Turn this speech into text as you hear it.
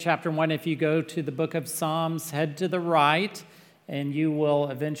Chapter 1, if you go to the book of Psalms, head to the right, and you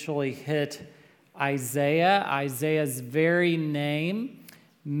will eventually hit Isaiah. Isaiah's very name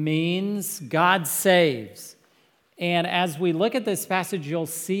means God saves. And as we look at this passage, you'll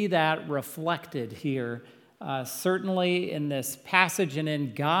see that reflected here, certainly in this passage and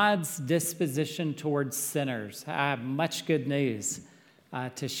in God's disposition towards sinners. I have much good news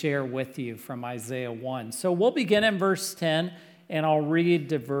to share with you from Isaiah 1. So we'll begin in verse 10, and I'll read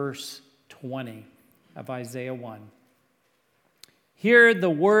to verse 20 of Isaiah 1. Hear the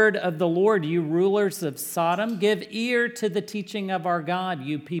word of the Lord, you rulers of Sodom. Give ear to the teaching of our God,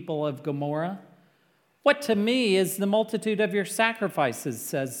 you people of Gomorrah. What to me is the multitude of your sacrifices,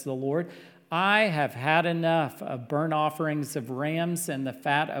 says the Lord. I have had enough of burnt offerings of rams and the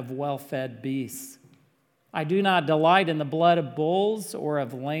fat of well-fed beasts. I do not delight in the blood of bulls or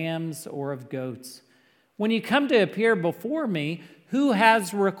of lambs or of goats. When you come to appear before me, who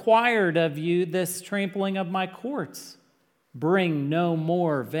has required of you this trampling of my courts? Bring no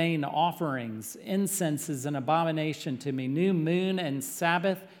more vain offerings. Incense is an abomination to me. New moon and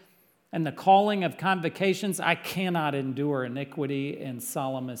Sabbath and the calling of convocations. I cannot endure iniquity and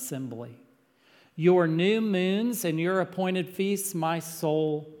solemn assembly. Your new moons and your appointed feasts my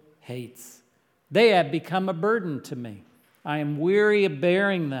soul hates. They have become a burden to me. I am weary of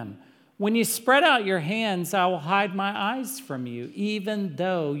bearing them. When you spread out your hands, I will hide my eyes from you. Even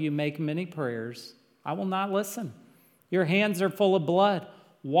though you make many prayers, I will not listen. Your hands are full of blood.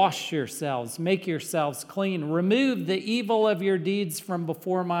 Wash yourselves, make yourselves clean. Remove the evil of your deeds from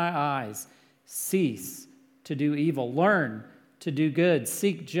before my eyes. Cease to do evil. Learn to do good.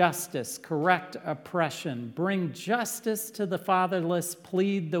 Seek justice. Correct oppression. Bring justice to the fatherless.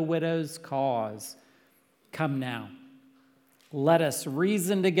 Plead the widow's cause. Come now. Let us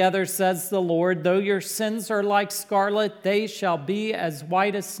reason together, says the Lord. Though your sins are like scarlet, they shall be as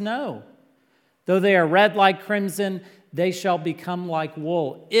white as snow. Though they are red like crimson, they shall become like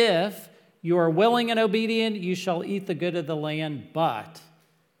wool. If you are willing and obedient, you shall eat the good of the land. But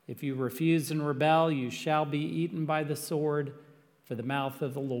if you refuse and rebel, you shall be eaten by the sword, for the mouth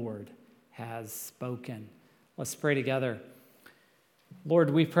of the Lord has spoken. Let's pray together. Lord,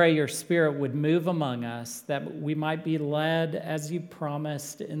 we pray your Spirit would move among us, that we might be led as you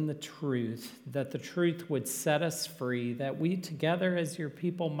promised in the truth, that the truth would set us free, that we together as your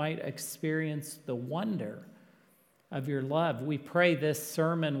people might experience the wonder of your love. We pray this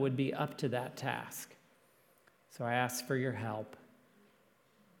sermon would be up to that task. So I ask for your help,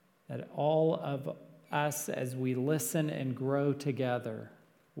 that all of us as we listen and grow together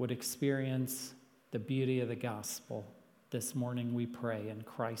would experience the beauty of the gospel. This morning we pray in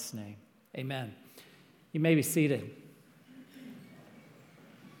Christ's name. Amen. You may be seated.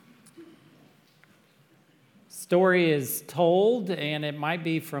 Story is told, and it might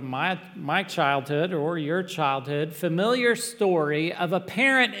be from my childhood or your childhood, familiar story of a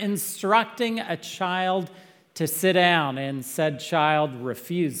parent instructing a child to sit down, and said child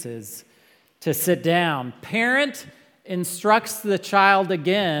refuses to sit down. Parent instructs the child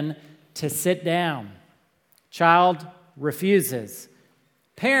again to sit down. Child refuses.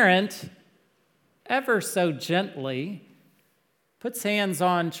 Parent, ever so gently, puts hands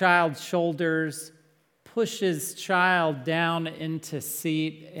on child's shoulders, pushes child down into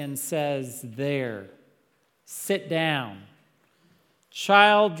seat, and says, "There, sit down."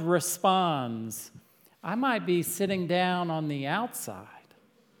 Child responds, "I might be sitting down on the outside,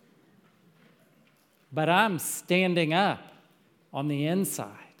 but I'm standing up on the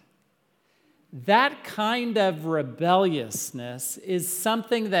inside." That kind of rebelliousness is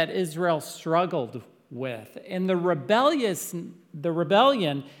something that Israel struggled with. And the rebellion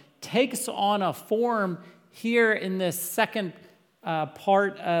takes on a form here in this second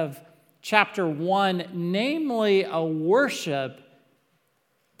part of chapter 1, namely a worship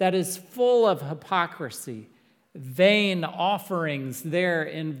that is full of hypocrisy, vain offerings there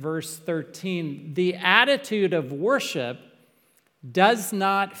in verse 13. The attitude of worship does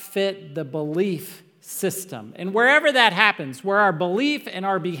not fit the belief system. And wherever that happens, where our belief and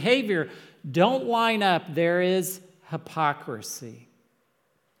our behavior don't line up, there is hypocrisy.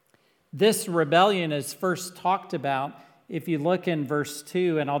 This rebellion is first talked about if you look in verse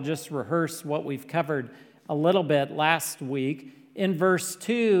 2, and I'll just rehearse what we've covered a little bit last week. In verse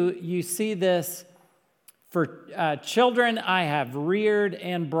 2, you see this, "For children I have reared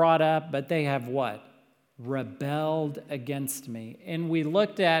and brought up, but they have" what? "Rebelled against me." And we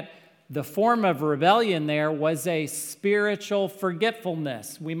looked at the form of rebellion there was a spiritual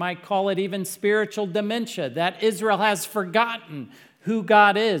forgetfulness. We might call it even spiritual dementia, that Israel has forgotten who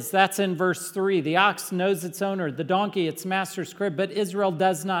God is. That's in verse 3. The ox knows its owner, the donkey its master's crib, but Israel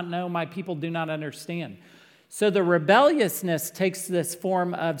does not know, my people do not understand. So the rebelliousness takes this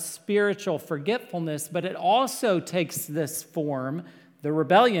form of spiritual forgetfulness, but it also takes this form, the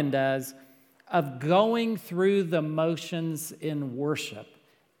rebellion does, of going through the motions in worship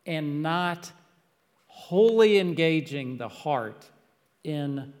and not wholly engaging the heart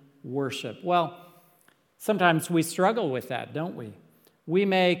in worship. Well, sometimes we struggle with that, don't we? We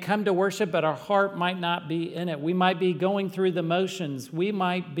may come to worship, but our heart might not be in it. We might be going through the motions. We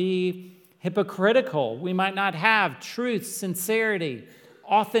might be hypocritical. We might not have truth, sincerity,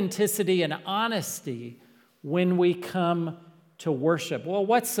 authenticity, and honesty when we come to worship. Well,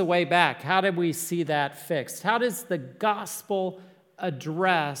 what's the way back? How do we see that fixed? How does the gospel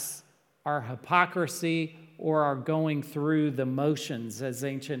address our hypocrisy or our going through the motions as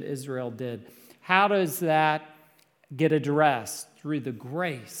ancient Israel did? How does that get addressed? Through the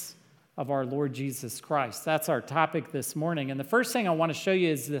grace of our Lord Jesus Christ. That's our topic this morning. And the first thing I want to show you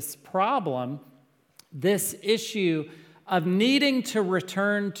is this problem, this issue of needing to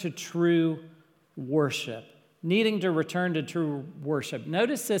return to true worship. Needing to return to true worship.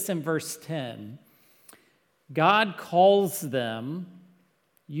 Notice this in verse 10. God calls them,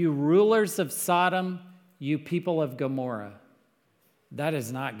 you rulers of Sodom, you people of Gomorrah. That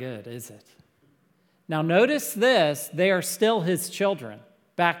is not good, is it? Now notice this, they are still his children.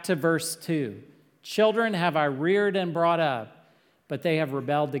 Back to verse 2. Children have I reared and brought up, but they have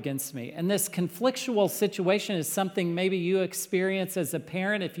rebelled against me. And this conflictual situation is something maybe you experience as a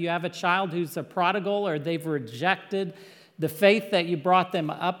parent if you have a child who's a prodigal or they've rejected the faith that you brought them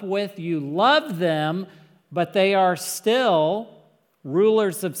up with. You love them, but they are still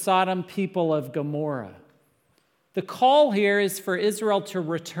rulers of Sodom, people of Gomorrah. The call here is for Israel to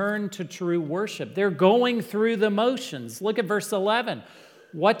return to true worship. They're going through the motions. Look at verse 11.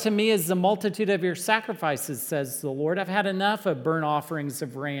 What to me is the multitude of your sacrifices, says the Lord. I've had enough of burnt offerings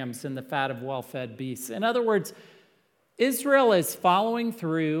of rams and the fat of well-fed beasts. In other words, Israel is following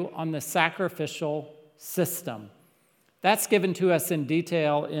through on the sacrificial system. That's given to us in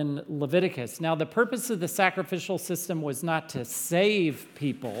detail in Leviticus. Now, the purpose of the sacrificial system was not to save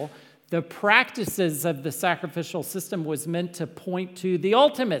people. The practices of the sacrificial system was meant to point to the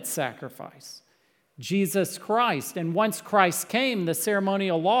ultimate sacrifice, Jesus Christ. And once Christ came, the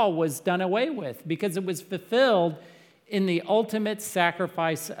ceremonial law was done away with because it was fulfilled in the ultimate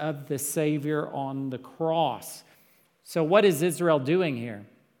sacrifice of the Savior on the cross. So what is Israel doing here?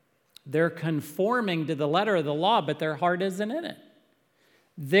 They're conforming to the letter of the law, but their heart isn't in it.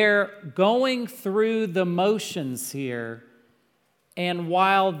 They're going through the motions here, and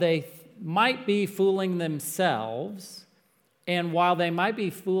while they might be fooling themselves, and while they might be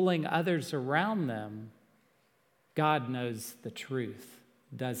fooling others around them, God knows the truth,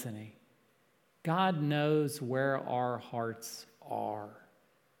 doesn't he? God knows where our hearts are.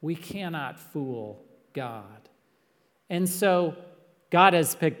 We cannot fool God. And so God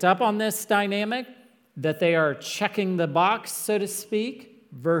has picked up on this dynamic, that they are checking the box, so to speak.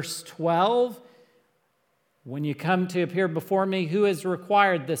 Verse 12, when you come to appear before me, who has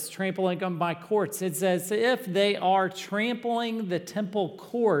required this trampling of my courts? It's as if they are trampling the temple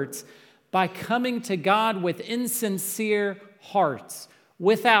courts by coming to God with insincere hearts,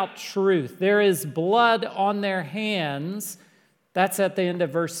 without truth. There is blood on their hands. That's at the end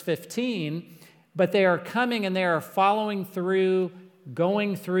of verse 15. But they are coming and they are following through,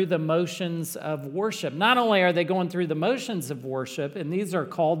 going through the motions of worship. Not only are they going through the motions of worship, and these are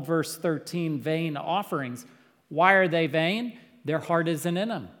called, verse 13, vain offerings. Why are they vain? Their heart isn't in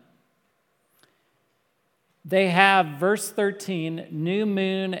them. They have, verse 13, new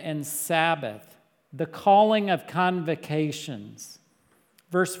moon and Sabbath, the calling of convocations.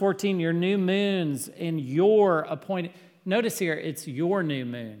 Verse 14, your new moons and your appointed. Notice here, it's your new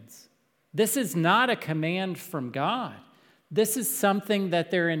moons. This is not a command from God. This is something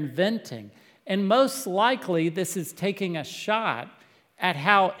that they're inventing. And most likely, this is taking a shot at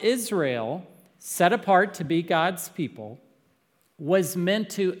how Israel, set apart to be God's people, was meant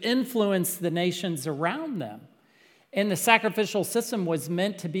to influence the nations around them. And the sacrificial system was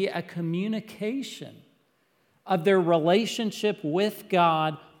meant to be a communication of their relationship with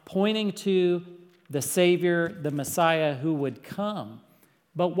God, pointing to the Savior, the Messiah who would come.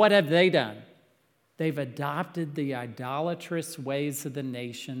 But what have they done? They've adopted the idolatrous ways of the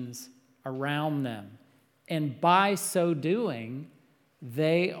nations around them. And by so doing,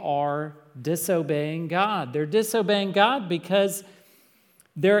 they are disobeying God. They're disobeying God because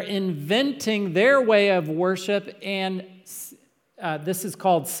they're inventing their way of worship, and this is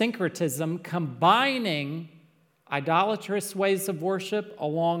called syncretism, combining idolatrous ways of worship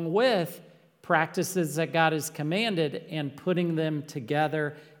along with practices that God has commanded and putting them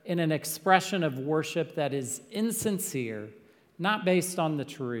together in an expression of worship that is insincere, not based on the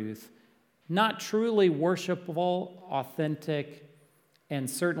truth, not truly worshipable, authentic, and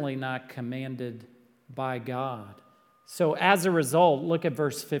certainly not commanded by God. So as a result, look at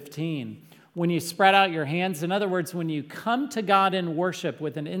verse 15. When you spread out your hands, in other words, when you come to God in worship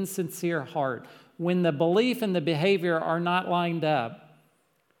with an insincere heart, when the belief and the behavior are not lined up,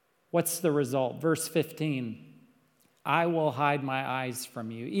 what's the result? Verse 15, I will hide my eyes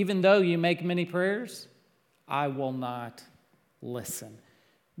from you. Even though you make many prayers, I will not listen.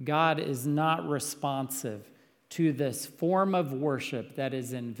 God is not responsive to this form of worship that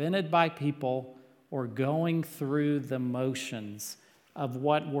is invented by people or going through the motions of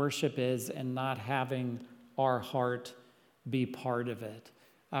what worship is and not having our heart be part of it.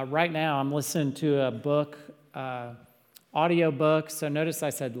 Right now, I'm listening to a book, audio book. So notice I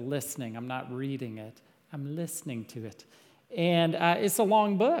said listening. I'm not reading it. I'm listening to it. And it's a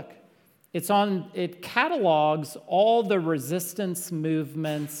long book. It catalogs all the resistance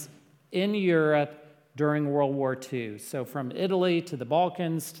movements in Europe during World War II. So from Italy to the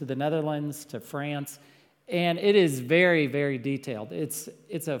Balkans to the Netherlands to France. And it is very, very detailed. It's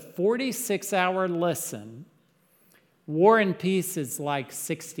a 46-hour listen. War and Peace is like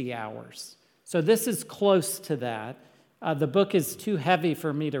 60 hours. So this is close to that. The book is too heavy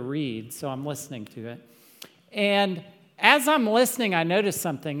for me to read, so I'm listening to it. And as I'm listening, I notice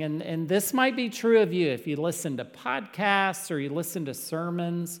something, and this might be true of you if you listen to podcasts or you listen to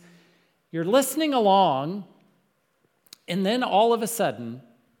sermons. You're listening along, and then all of a sudden,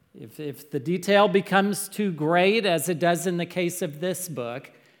 if the detail becomes too great, as it does in the case of this book,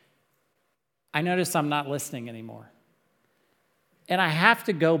 I notice I'm not listening anymore. And I have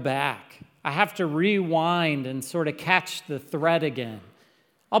to go back. I have to rewind and sort of catch the thread again.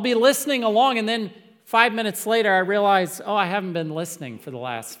 I'll be listening along, and then 5 minutes later, I realize, I haven't been listening for the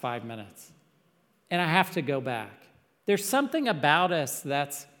last 5 minutes. And I have to go back. There's something about us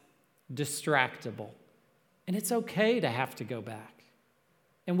that's distractible. And it's okay to have to go back.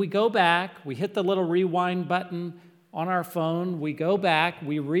 And we go back, we hit the little rewind button on our phone, we go back,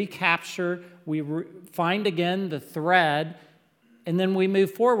 we recapture, we find again the thread, and then we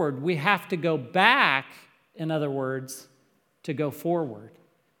move forward. We have to go back, in other words, to go forward.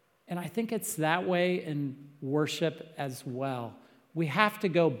 And I think it's that way in worship as well. We have to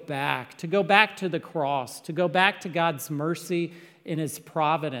go back to the cross, to go back to God's mercy in His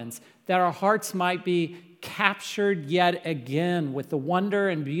providence, that our hearts might be captured yet again with the wonder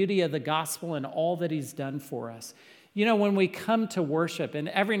and beauty of the gospel and all that He's done for us. You know, when we come to worship, and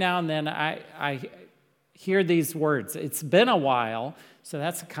every now and then I hear these words, it's been a while, so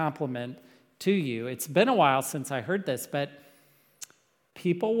that's a compliment to you. It's been a while since I heard this, but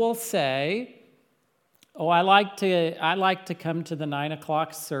people will say, I like to come to the 9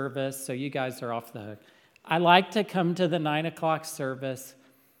 o'clock service, so you guys are off the hook. I like to come to the 9 o'clock service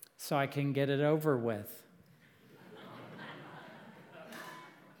so I can get it over with.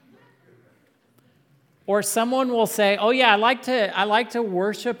 Or someone will say, I like to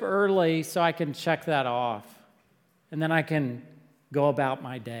worship early so I can check that off. And then I can go about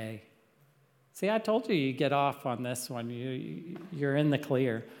my day. See, I told you get off on this one. You're in the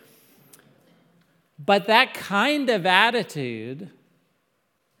clear. But that kind of attitude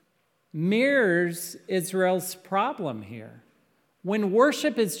mirrors Israel's problem here. When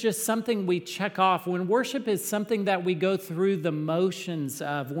worship is just something we check off, when worship is something that we go through the motions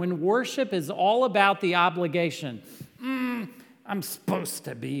of, when worship is all about the obligation, I'm supposed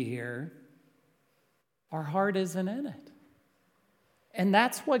to be here, our heart isn't in it. And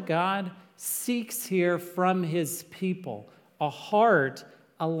that's what God seeks here from His people, a heart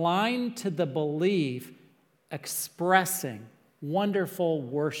aligned to the belief, expressing wonderful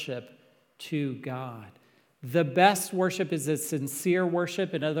worship to God. The best worship is a sincere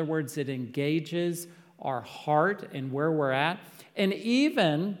worship. In other words, it engages our heart and where we're at. And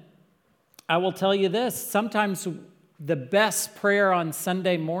even, I will tell you this, sometimes the best prayer on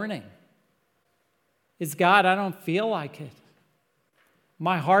Sunday morning is, God, I don't feel like it.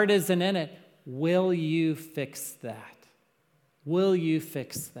 My heart isn't in it. Will you fix that? Will you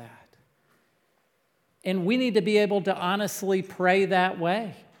fix that? And we need to be able to honestly pray that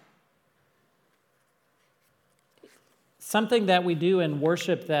way. Something that we do in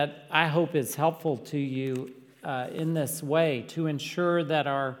worship that I hope is helpful to you in this way, to ensure that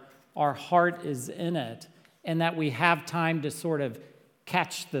our heart is in it and that we have time to sort of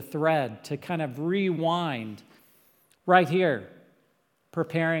catch the thread, to kind of rewind right here,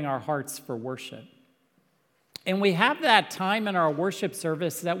 preparing our hearts for worship. And we have that time in our worship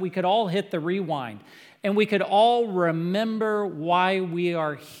service that we could all hit the rewind and we could all remember why we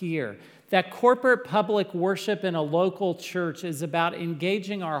are here. That corporate public worship in a local church is about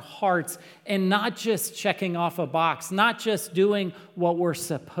engaging our hearts and not just checking off a box, not just doing what we're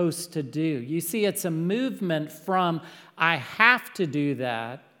supposed to do. You see, it's a movement from I have to do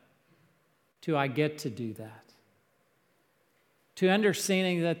that to I get to do that. To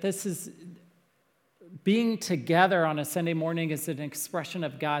understanding that this is being together on a Sunday morning is an expression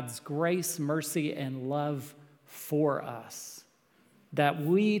of God's grace, mercy, and love for us. That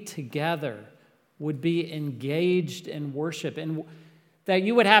we together would be engaged in worship and that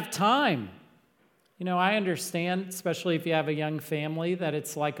you would have time. You know, I understand, especially if you have a young family, that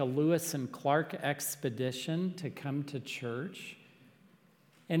it's like a Lewis and Clark expedition to come to church.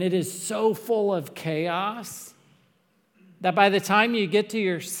 And it is so full of chaos that by the time you get to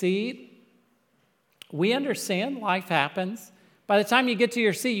your seat, we understand life happens. By the time you get to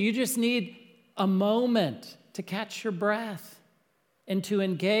your seat, you just need a moment to catch your breath and to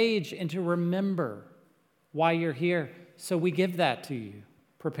engage and to remember why you're here. So we give that to you,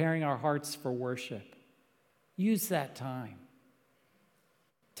 preparing our hearts for worship. Use that time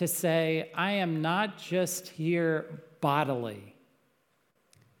to say, I am not just here bodily.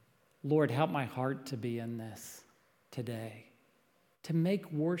 Lord, help my heart to be in this today, to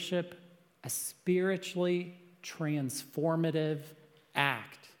make worship a spiritually transformative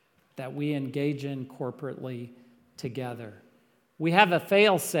act that we engage in corporately together. We have a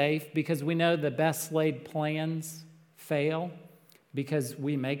fail-safe because we know the best laid plans fail because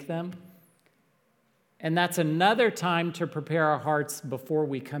we make them. And that's another time to prepare our hearts before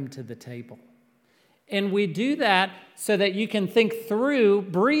we come to the table. And we do that so that you can think through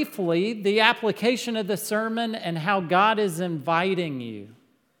briefly the application of the sermon and how God is inviting you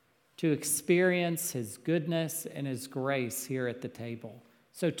to experience his goodness and his grace here at the table.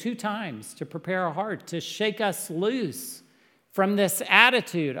 So 2 times to prepare our heart, to shake us loose from this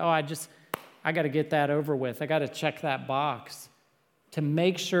attitude, I got to get that over with. I got to check that box. To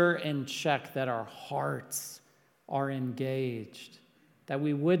make sure and check that our hearts are engaged, that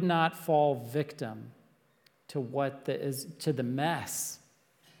we would not fall victim to to the mess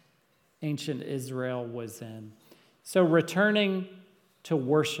ancient Israel was in. So returning to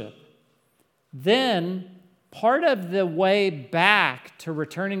worship. Then, part of the way back to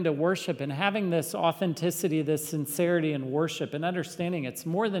returning to worship and having this authenticity, this sincerity in worship and understanding it's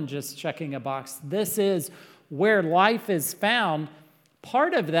more than just checking a box. This is where life is found.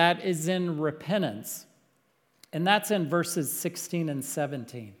 Part of that is in repentance. And that's in verses 16 and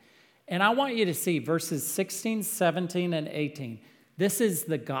 17. And I want you to see verses 16, 17, and 18. This is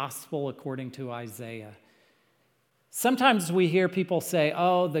the gospel according to Isaiah. Sometimes we hear people say,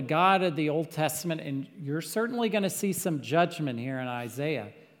 the God of the Old Testament, and you're certainly going to see some judgment here in Isaiah.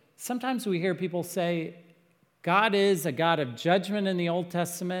 Sometimes we hear people say, God is a God of judgment in the Old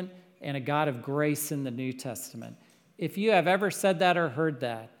Testament and a God of grace in the New Testament. If you have ever said that or heard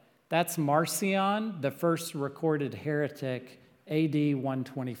that, that's Marcion, the first recorded heretic, AD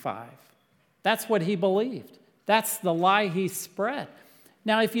 125. That's what he believed. That's the lie he spread.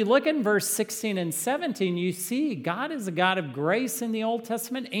 Now, if you look in verse 16 and 17, you see God is a God of grace in the Old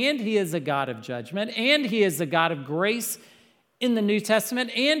Testament, and he is a God of judgment, and he is a God of grace in the New Testament,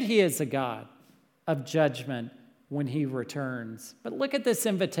 and he is a God of judgment when he returns. But look at this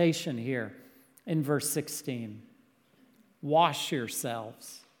invitation here in verse 16. Wash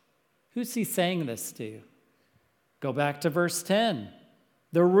yourselves. Who's he saying this to? Go back to verse 10.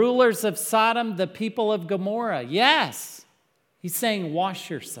 The rulers of Sodom, the people of Gomorrah. Yes. He's saying, wash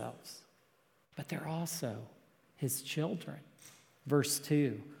yourselves. But they're also his children. Verse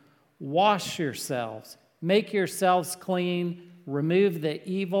 2, wash yourselves, make yourselves clean, remove the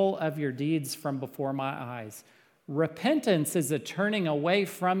evil of your deeds from before my eyes. Repentance is a turning away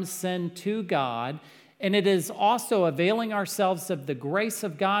from sin to God, and it is also availing ourselves of the grace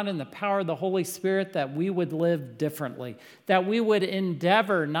of God and the power of the Holy Spirit that we would live differently, that we would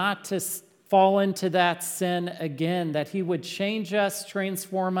endeavor not to fall into that sin again, that he would change us,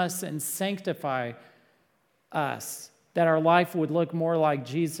 transform us, and sanctify us, that our life would look more like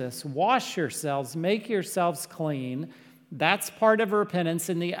Jesus. Wash yourselves, make yourselves clean. That's part of repentance.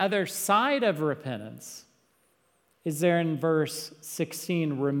 And the other side of repentance is there in verse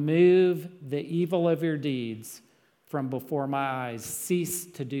 16, remove the evil of your deeds from before my eyes. Cease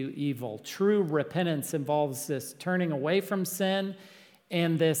to do evil. True repentance involves this turning away from sin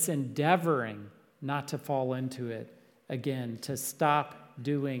and this endeavoring not to fall into it again, to stop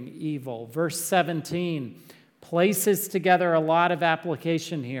doing evil. Verse 17 places together a lot of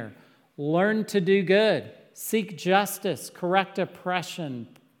application here. Learn to do good. seek justice, correct oppression,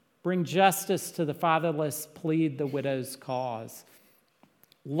 bring justice to the fatherless, plead the widow's cause.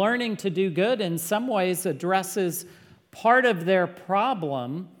 Learning to do good in some ways addresses part of their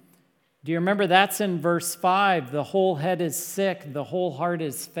problem. Do you remember that's in verse 5? The whole head is sick, the whole heart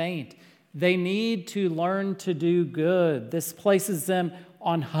is faint. They need to learn to do good. This places them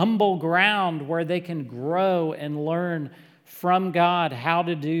on humble ground where they can grow and learn from God how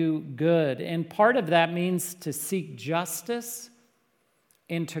to do good. And part of that means to seek justice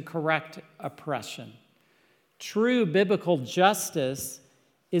and to correct oppression. True biblical justice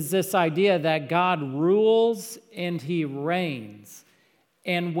is this idea that God rules and he reigns.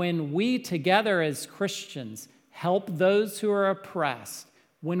 And when we together as Christians help those who are oppressed,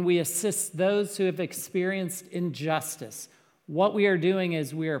 when we assist those who have experienced injustice, what we are doing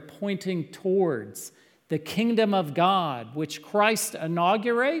is we are pointing towards the kingdom of God, which Christ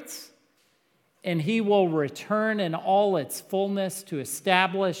inaugurates, and he will return in all its fullness to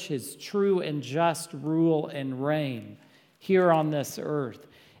establish his true and just rule and reign here on this earth.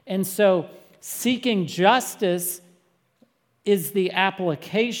 And so seeking justice is the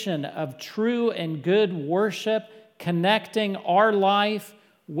application of true and good worship, connecting our life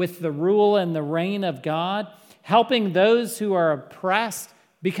with the rule and the reign of God, helping those who are oppressed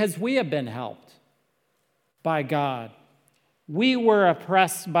because we have been helped by God. We were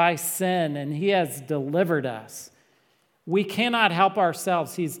oppressed by sin, and he has delivered us. We cannot help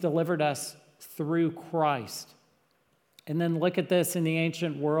ourselves. He's delivered us through Christ. And then look at this in the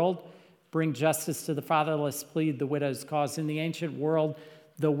ancient world. Bring justice to the fatherless, plead the widow's cause. In the ancient world,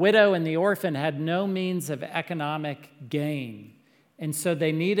 the widow and the orphan had no means of economic gain. And so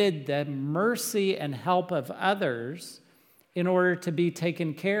they needed the mercy and help of others in order to be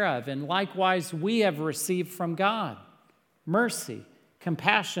taken care of. And likewise, we have received from God mercy,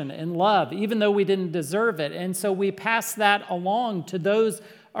 compassion, and love, even though we didn't deserve it. And so we pass that along to those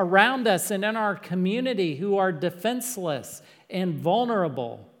around us and in our community who are defenseless and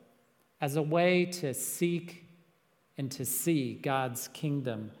vulnerable as a way to seek and to see God's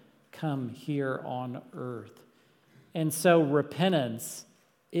kingdom come here on earth. And so repentance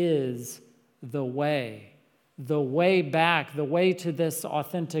is the way back, the way to this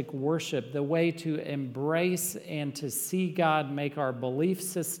authentic worship, the way to embrace and to see God make our belief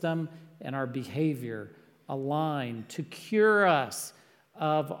system and our behavior align, to cure us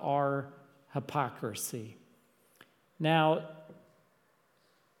of our hypocrisy. Now,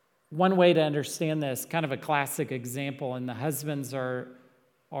 one way to understand this, kind of a classic example, and the husbands are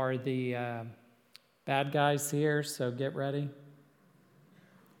the bad guys here, so get ready.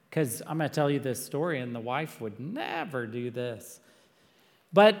 Because I'm going to tell you this story, and the wife would never do this.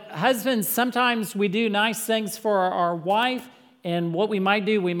 But husbands, sometimes we do nice things for our wife, and what we might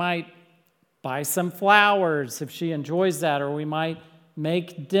do, we might buy some flowers if she enjoys that, or we might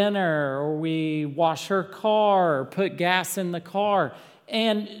make dinner, or we wash her car, or put gas in the car.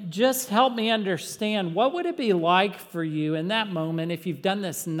 And just help me understand, what would it be like for you in that moment if you've done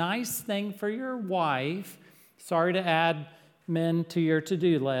this nice thing for your wife? Sorry to add men to your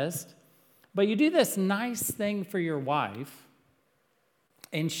to-do list, but you do this nice thing for your wife,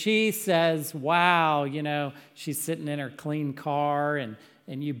 and she says, wow, she's sitting in her clean car, and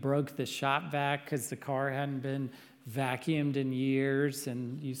you broke the shop vac because the car hadn't been vacuumed in years,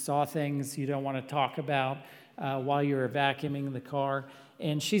 and you saw things you don't want to talk about while you were vacuuming the car,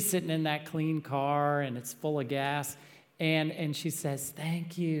 and she's sitting in that clean car, and it's full of gas, and she says,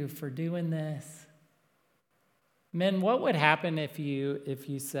 thank you for doing this. Men, what would happen if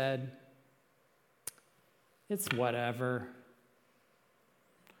you said, it's whatever.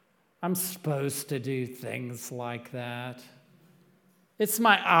 I'm supposed to do things like that. It's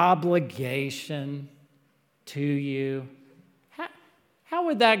my obligation to you. How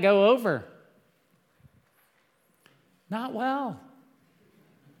would that go over? Not well.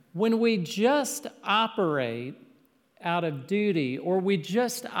 When we just operate out of duty, or we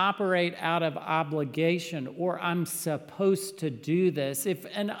just operate out of obligation, or I'm supposed to do this. If,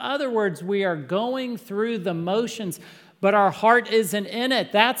 in other words, we are going through the motions, but our heart isn't in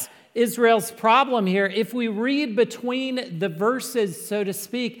it, that's Israel's problem here. If we read between the verses, so to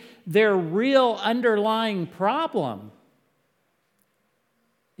speak, their real underlying problem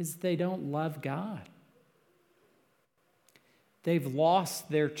is they don't love God. They've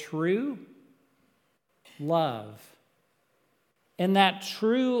lost their true love. And that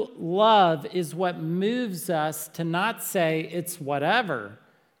true love is what moves us to not say it's whatever,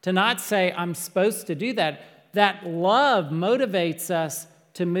 to not say I'm supposed to do that. That love motivates us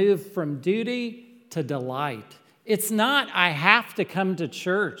to move from duty to delight. It's not I have to come to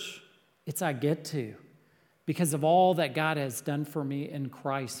church, it's I get to. because of all that God has done for me in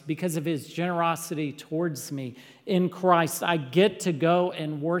Christ, because of his generosity towards me in Christ. I get to go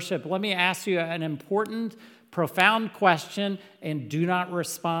and worship. Let me ask you an important, profound question, and do not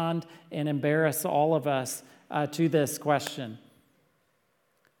respond and embarrass all of us to this question.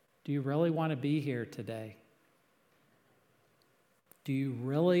 Do you really want to be here today? Do you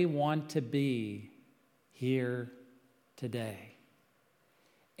really want to be here today?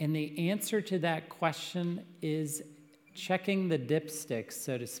 And the answer to that question is checking the dipsticks,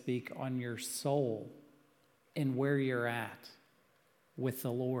 so to speak, on your soul and where you're at with the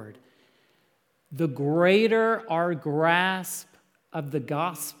Lord. The greater our grasp of the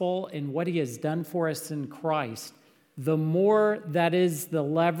gospel and what he has done for us in Christ, the more that is the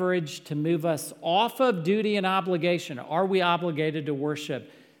leverage to move us off of duty and obligation. Are we obligated to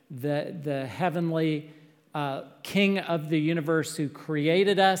worship the heavenly King of the universe who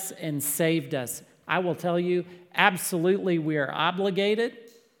created us and saved us? I will tell you, absolutely we are obligated,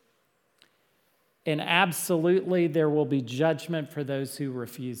 and absolutely there will be judgment for those who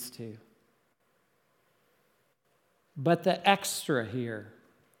refuse to. But the extra here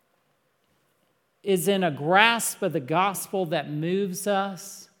is in a grasp of the gospel that moves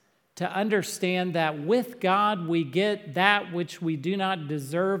us to understand that with God we get that which we do not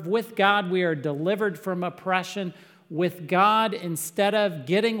deserve. With God we are delivered from oppression. With God, instead of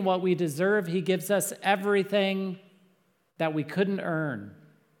getting what we deserve, he gives us everything that we couldn't earn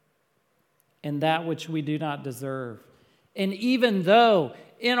and that which we do not deserve. And even though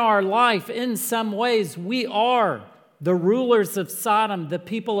in our life, in some ways, we are the rulers of Sodom, the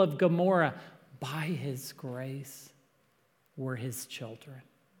people of Gomorrah, by his grace, we're his children.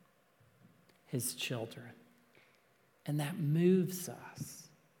 His children. And that moves us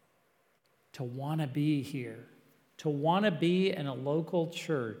to want to be here, to want to be in a local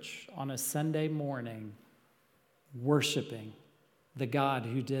church on a Sunday morning, worshiping the God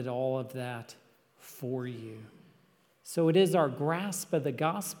who did all of that for you. So it is our grasp of the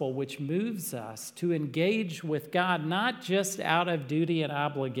gospel which moves us to engage with God, not just out of duty and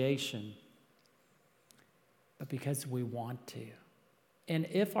obligation, but because we want to. And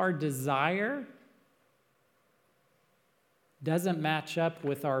if our desire doesn't match up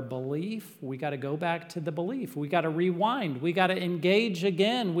with our belief, we got to go back to the belief. We got to rewind. We got to engage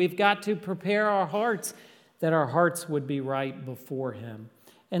again. We've got to prepare our hearts that our hearts would be right before him.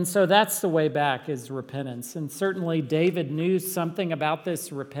 And so that's the way back, is repentance. And certainly David knew something about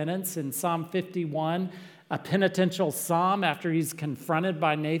this repentance in Psalm 51, a penitential psalm after he's confronted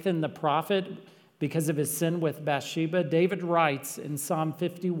by Nathan the prophet because of his sin with Bathsheba. David writes in Psalm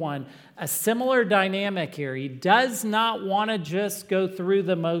 51, a similar dynamic here. He does not want to just go through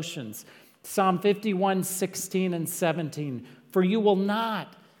the motions. Psalm 51, 16 and 17. For you will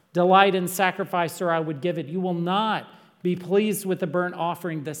not delight in sacrifice, or I would give it. You will not be pleased with the burnt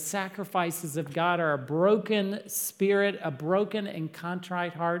offering. The sacrifices of God are a broken spirit, a broken and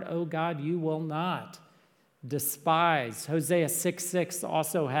contrite heart. Oh God, you will not despise. Hosea 6:6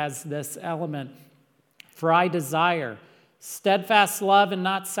 also has this element. For I desire steadfast love and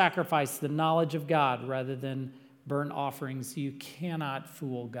not sacrifice, the knowledge of God rather than burnt offerings. You cannot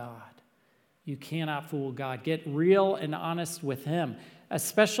fool God. You cannot fool God. Get real and honest with him,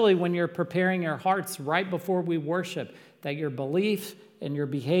 especially when you're preparing your hearts right before we worship, that your belief and your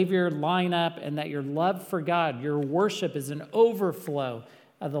behavior line up and that your love for God, your worship is an overflow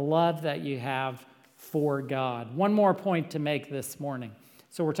of the love that you have for God. One more point to make this morning.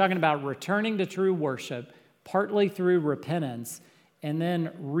 So we're talking about returning to true worship, partly through repentance, and then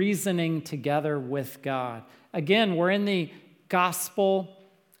reasoning together with God. Again, we're in the Gospel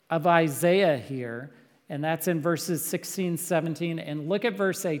of Isaiah here, and that's in verses 16, 17, and look at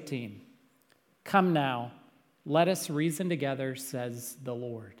verse 18. Come now, let us reason together, says the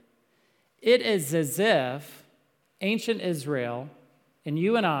Lord. It is as if ancient Israel and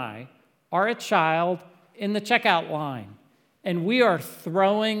you and I are a child in the checkout line, and we are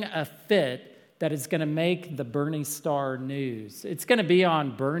throwing a fit that is going to make the Bernie Star news. It's going to be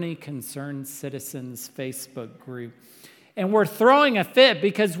on Bernie Concerned Citizens Facebook group. And we're throwing a fit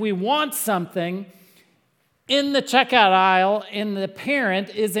because we want something in the checkout aisle and the parent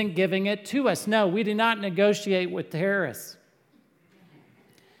isn't giving it to us. No, we do not negotiate with terrorists.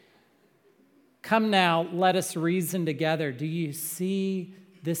 Come now, let us reason together. Do you see?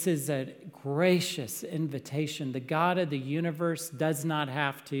 This is a gracious invitation. The God of the universe does not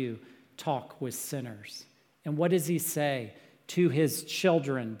have to talk with sinners. And what does he say to his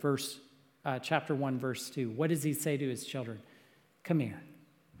children? Chapter 1, verse 2. What does he say to his children? Come here.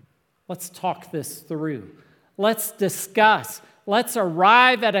 Let's talk this through. Let's discuss. Let's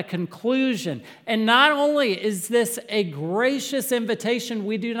arrive at a conclusion. And not only is this a gracious invitation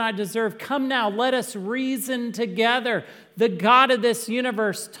we do not deserve, come now, let us reason together. The God of this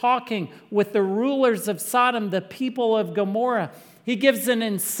universe talking with the rulers of Sodom, the people of Gomorrah. He gives an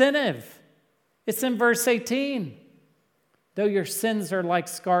incentive. It's in verse 18. Though your sins are like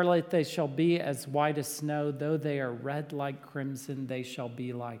scarlet, they shall be as white as snow. Though they are red like crimson, they shall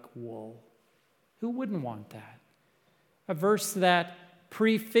be like wool. Who wouldn't want that? A verse that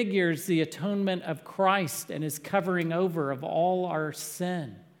prefigures the atonement of Christ and his covering over of all our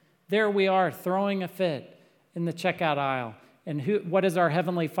sin. There we are throwing a fit in the checkout aisle. And what does our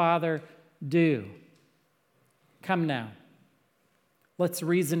Heavenly Father do? Come now. Let's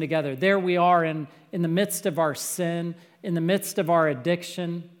reason together. There we are in the midst of our sin, in the midst of our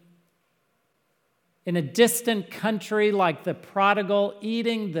addiction, in a distant country like the prodigal,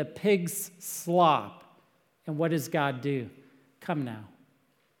 eating the pig's slop. And what does God do? Come now.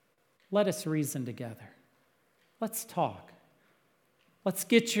 Let us reason together. Let's talk. Let's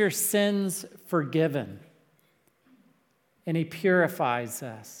get your sins forgiven. And he purifies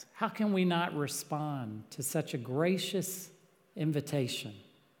us. How can we not respond to such a gracious invitation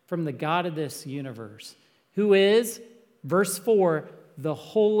from the God of this universe, who is, verse 4, the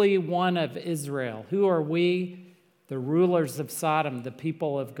Holy One of Israel? Who are we? The rulers of Sodom, the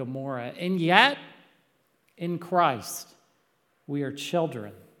people of Gomorrah. And yet, in Christ, we are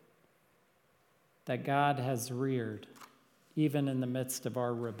children that God has reared, even in the midst of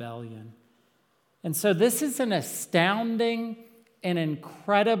our rebellion. And so this is an astounding and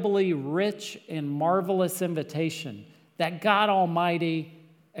incredibly rich and marvelous invitation that God Almighty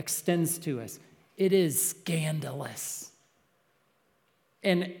extends to us. It is scandalous.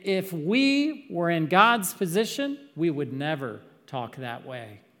 And if we were in God's position, we would never talk that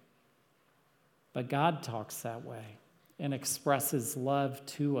way. But God talks that way and expresses love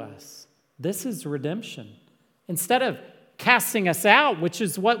to us. This is redemption. Instead of casting us out, which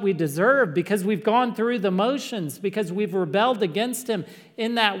is what we deserve because we've gone through the motions, because we've rebelled against him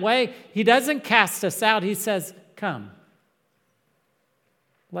in that way, he doesn't cast us out. He says, come,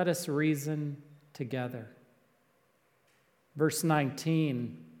 let us reason together. Verse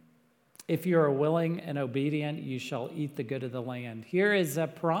 19, if you are willing and obedient, you shall eat the good of the land. Here is a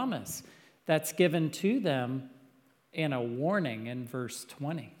promise that's given to them and a warning in verse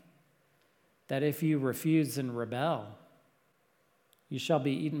 20, that if you refuse and rebel, you shall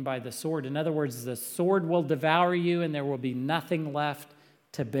be eaten by the sword. In other words, the sword will devour you and there will be nothing left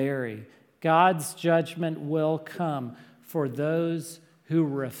to bury. God's judgment will come for those who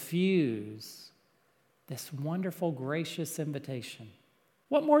refuse this wonderful, gracious invitation.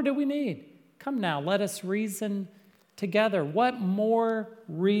 What more do we need? Come now, let us reason together. What more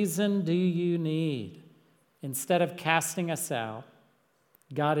reason do you need? Instead of casting us out,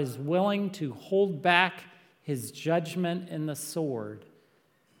 God is willing to hold back his judgment in the sword,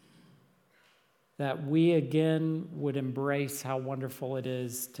 that we again would embrace how wonderful it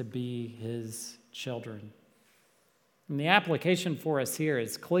is to be his children. And the application for us here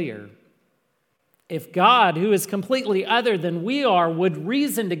is clear. If God, who is completely other than we are, would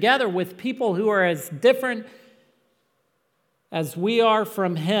reason together with people who are as different as we are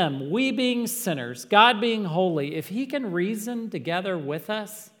from him, we being sinners, God being holy, if he can reason together with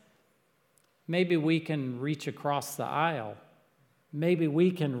us, maybe we can reach across the aisle. Maybe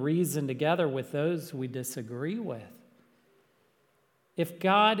we can reason together with those we disagree with. If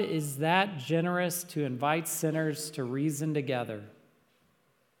God is that generous to invite sinners to reason together,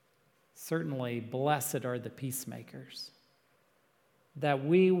 certainly blessed are the peacemakers, that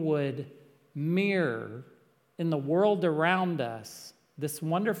we would mirror in the world around us this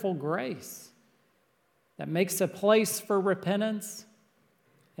wonderful grace that makes a place for repentance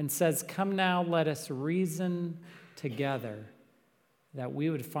and says, come now, let us reason together, that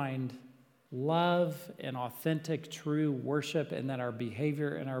we would find love and authentic, true worship, and that our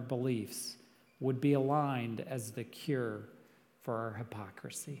behavior and our beliefs would be aligned as the cure for our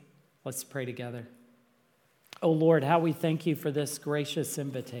hypocrisy. Let's pray together. Oh Lord, how we thank you for this gracious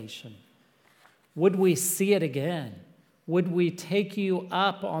invitation. Would we see it again? Would we take you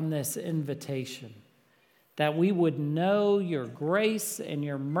up on this invitation? That we would know your grace and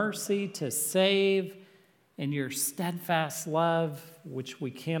your mercy to save and your steadfast love, which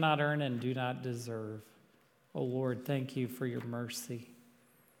we cannot earn and do not deserve. Oh Lord, thank you for your mercy,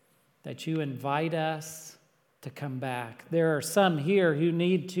 that you invite us to come back. There are some here who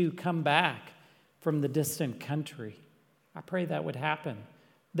need to come back from the distant country. I pray that would happen.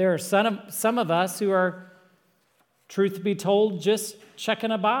 There are some of us who are, truth be told, just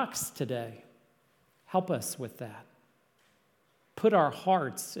checking a box today. Help us with that. put our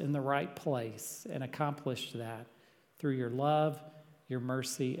hearts in the right place and accomplish that through your love, your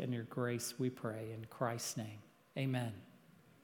mercy, and your grace, we pray. In Christ's name, amen.